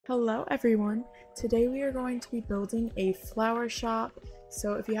Hello everyone! Today we are going to be building a flower shop.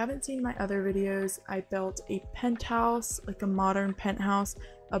 So if you haven't seen my other videos, I built a penthouse, like a modern penthouse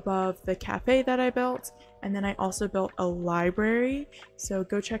above the cafe that I built, and then I also built a library, so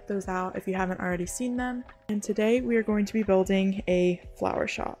go check those out if you haven't already seen them. And today we are going to be building a flower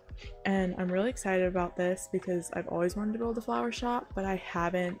shop, and I'm really excited about this because I've always wanted to build a flower shop, but I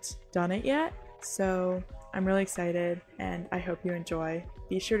haven't done it yet. So I'm really excited and I hope you enjoy.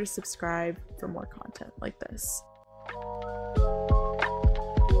 Be sure to subscribe for more content like this.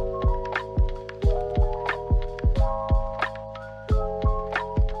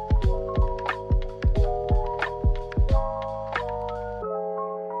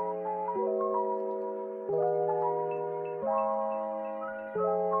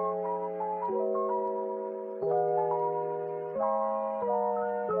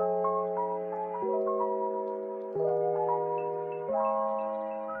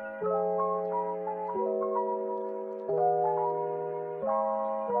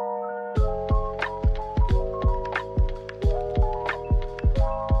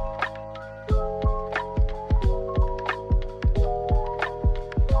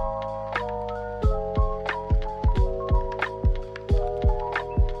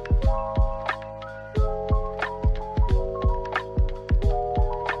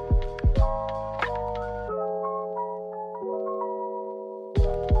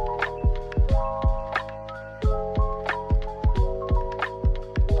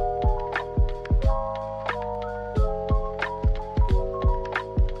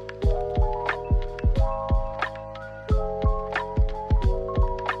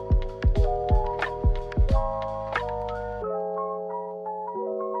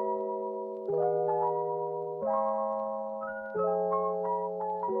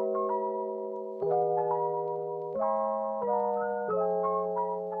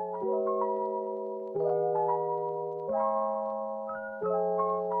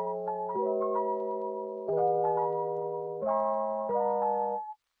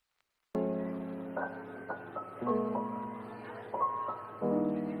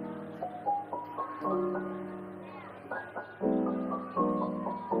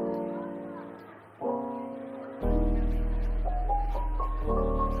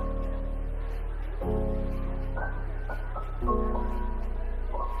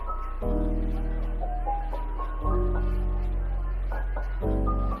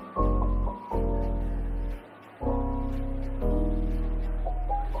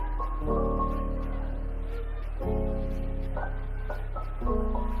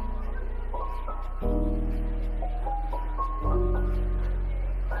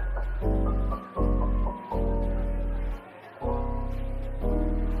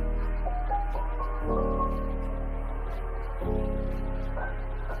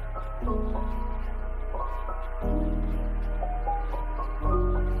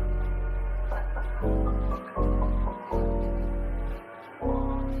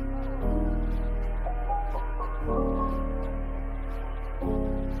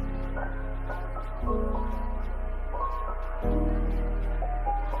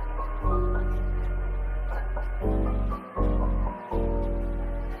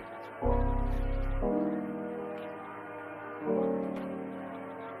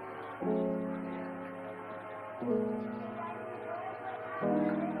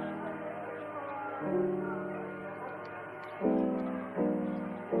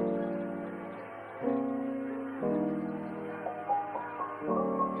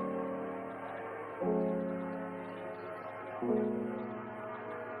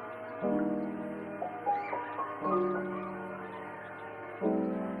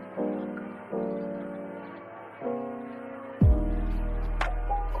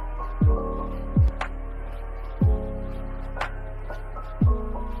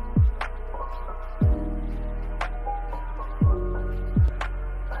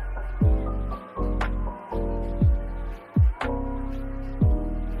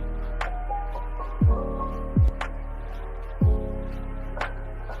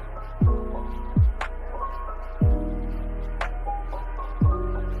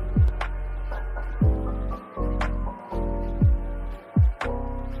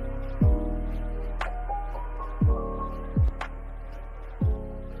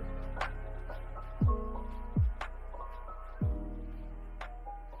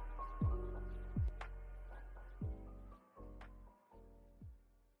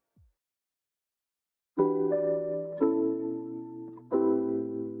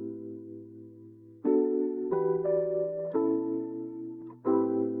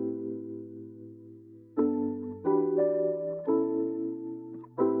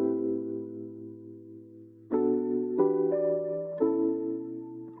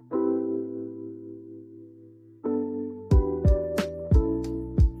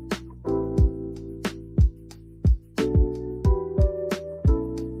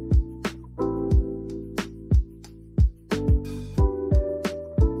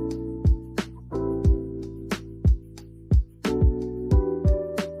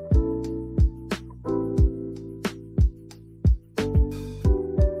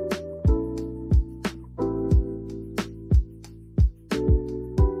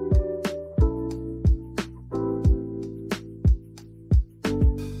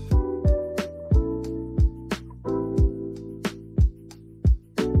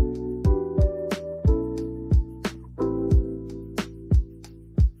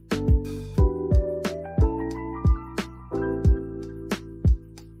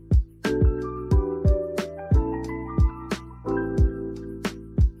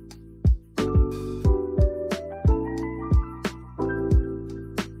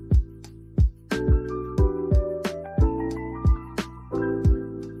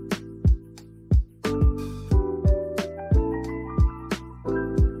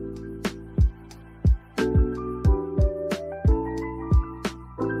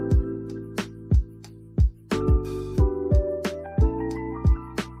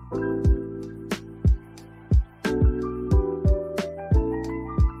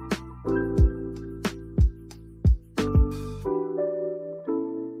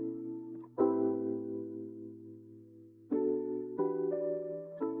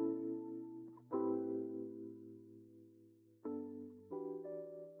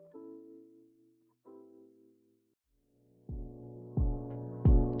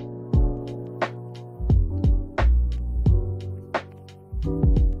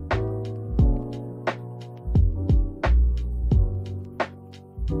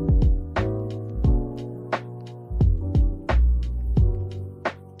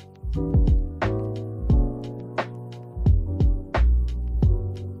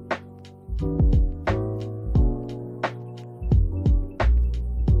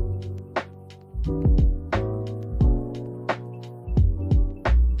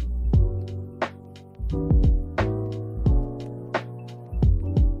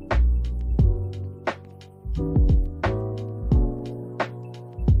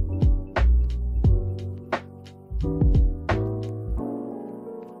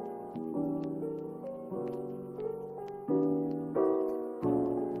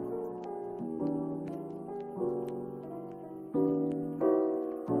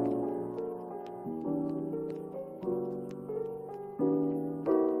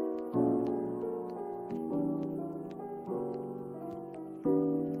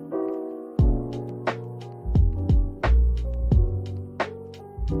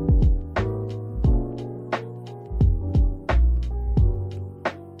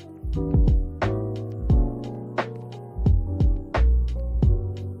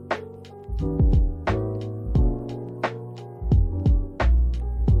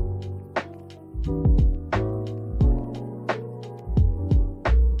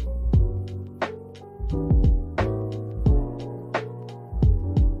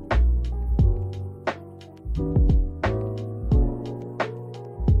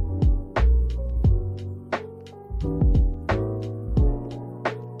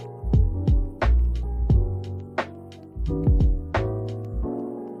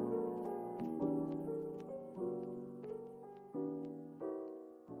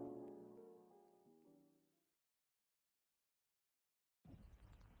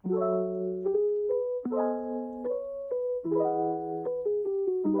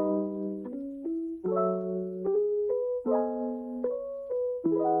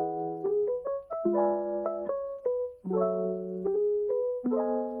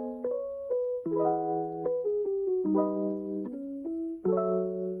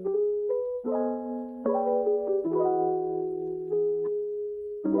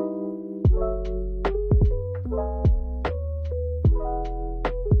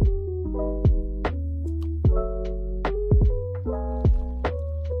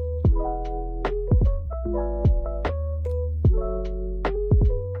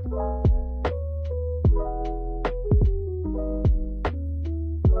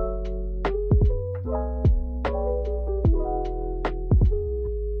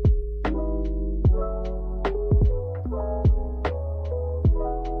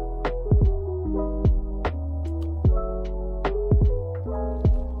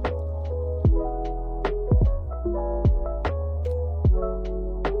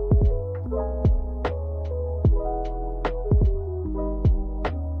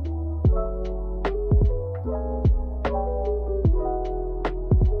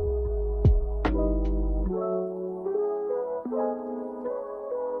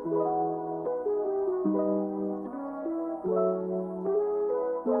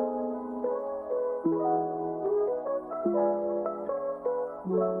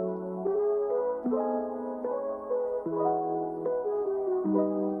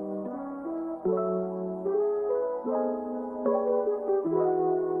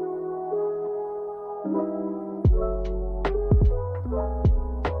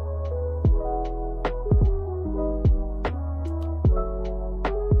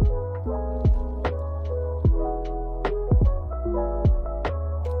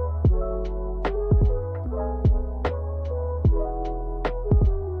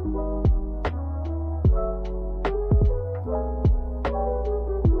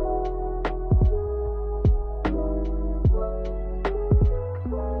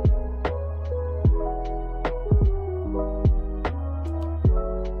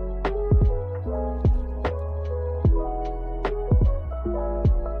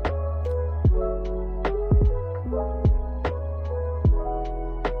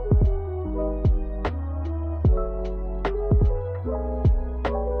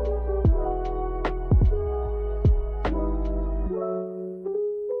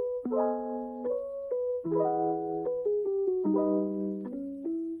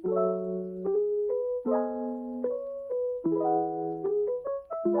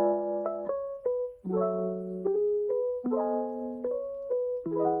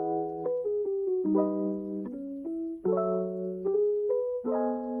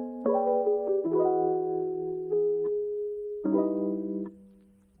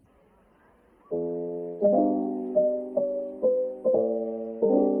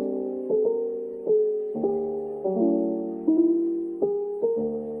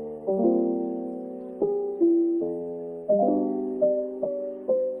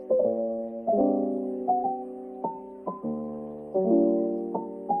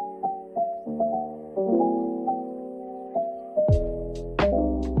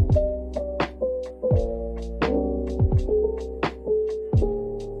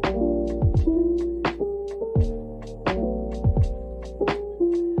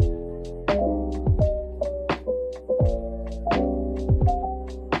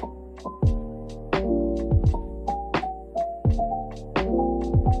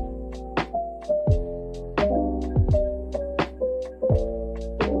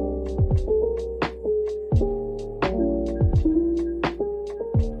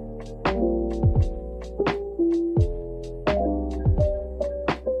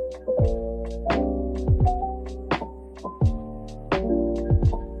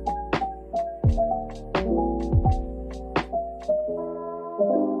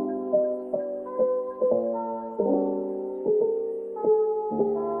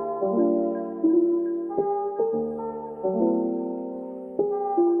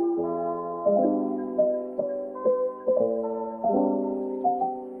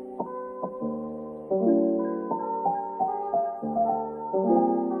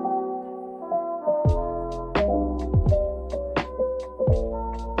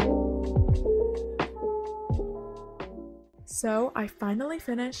 So I finally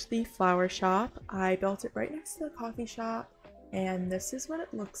finished the flower shop. I built it right next to the coffee shop, and this is what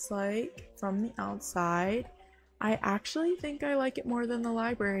it looks like from the outside. I actually think I like it more than the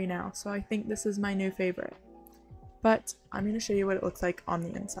library now, so I think this is my new favorite. But I'm going to show you what it looks like on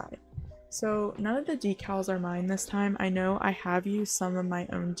the inside. So none of the decals are mine this time. I know I have used some of my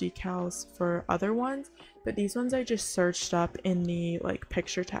own decals for other ones, but these ones I just searched up in the like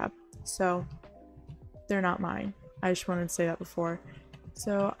picture tab. So they're not mine. I just wanted to say that before.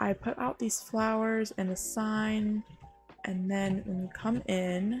 So I put out these flowers and a sign, and then when you come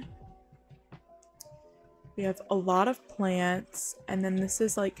in, we have a lot of plants, and then this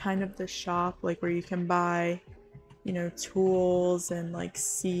is like kind of the shop, like where you can buy, you know, tools and like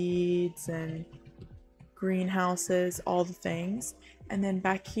seeds and greenhouses, all the things. And then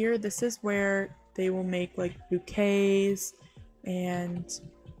back here, this is where they will make like bouquets and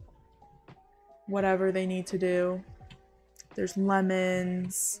whatever they need to do. There's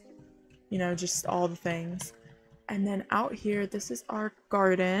lemons, you know, just all the things. And then out here, this is our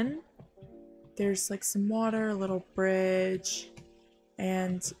garden. There's like some water, a little bridge,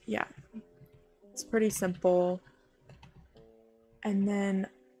 and yeah, it's pretty simple. And then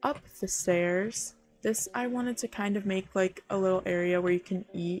up the stairs, this I wanted to kind of make like a little area where you can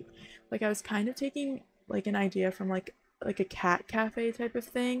eat. Like I was kind of taking like an idea from like a cat cafe type of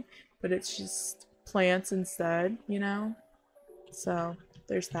thing, but it's just plants instead, you know? So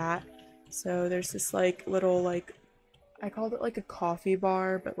there's that. So there's this like little like, I called it like a coffee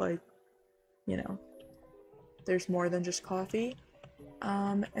bar, but like, you know, there's more than just coffee.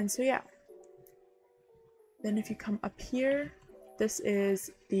 And so yeah. Then if you come up here, this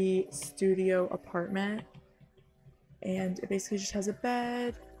is the studio apartment, and it basically just has a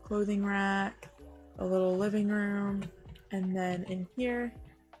bed, clothing rack, a little living room, and then in here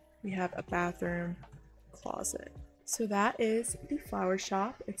we have a bathroom, closet. So that is the flower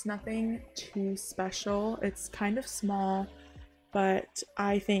shop. It's nothing too special. It's kind of small, but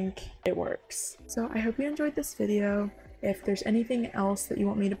I think it works. So I hope you enjoyed this video. If there's anything else that you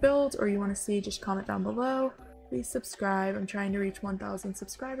want me to build or you want to see, just comment down below. Please subscribe. I'm trying to reach 1,000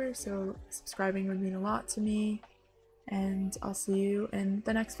 subscribers, so subscribing would mean a lot to me. And I'll see you in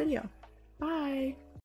the next video. Bye!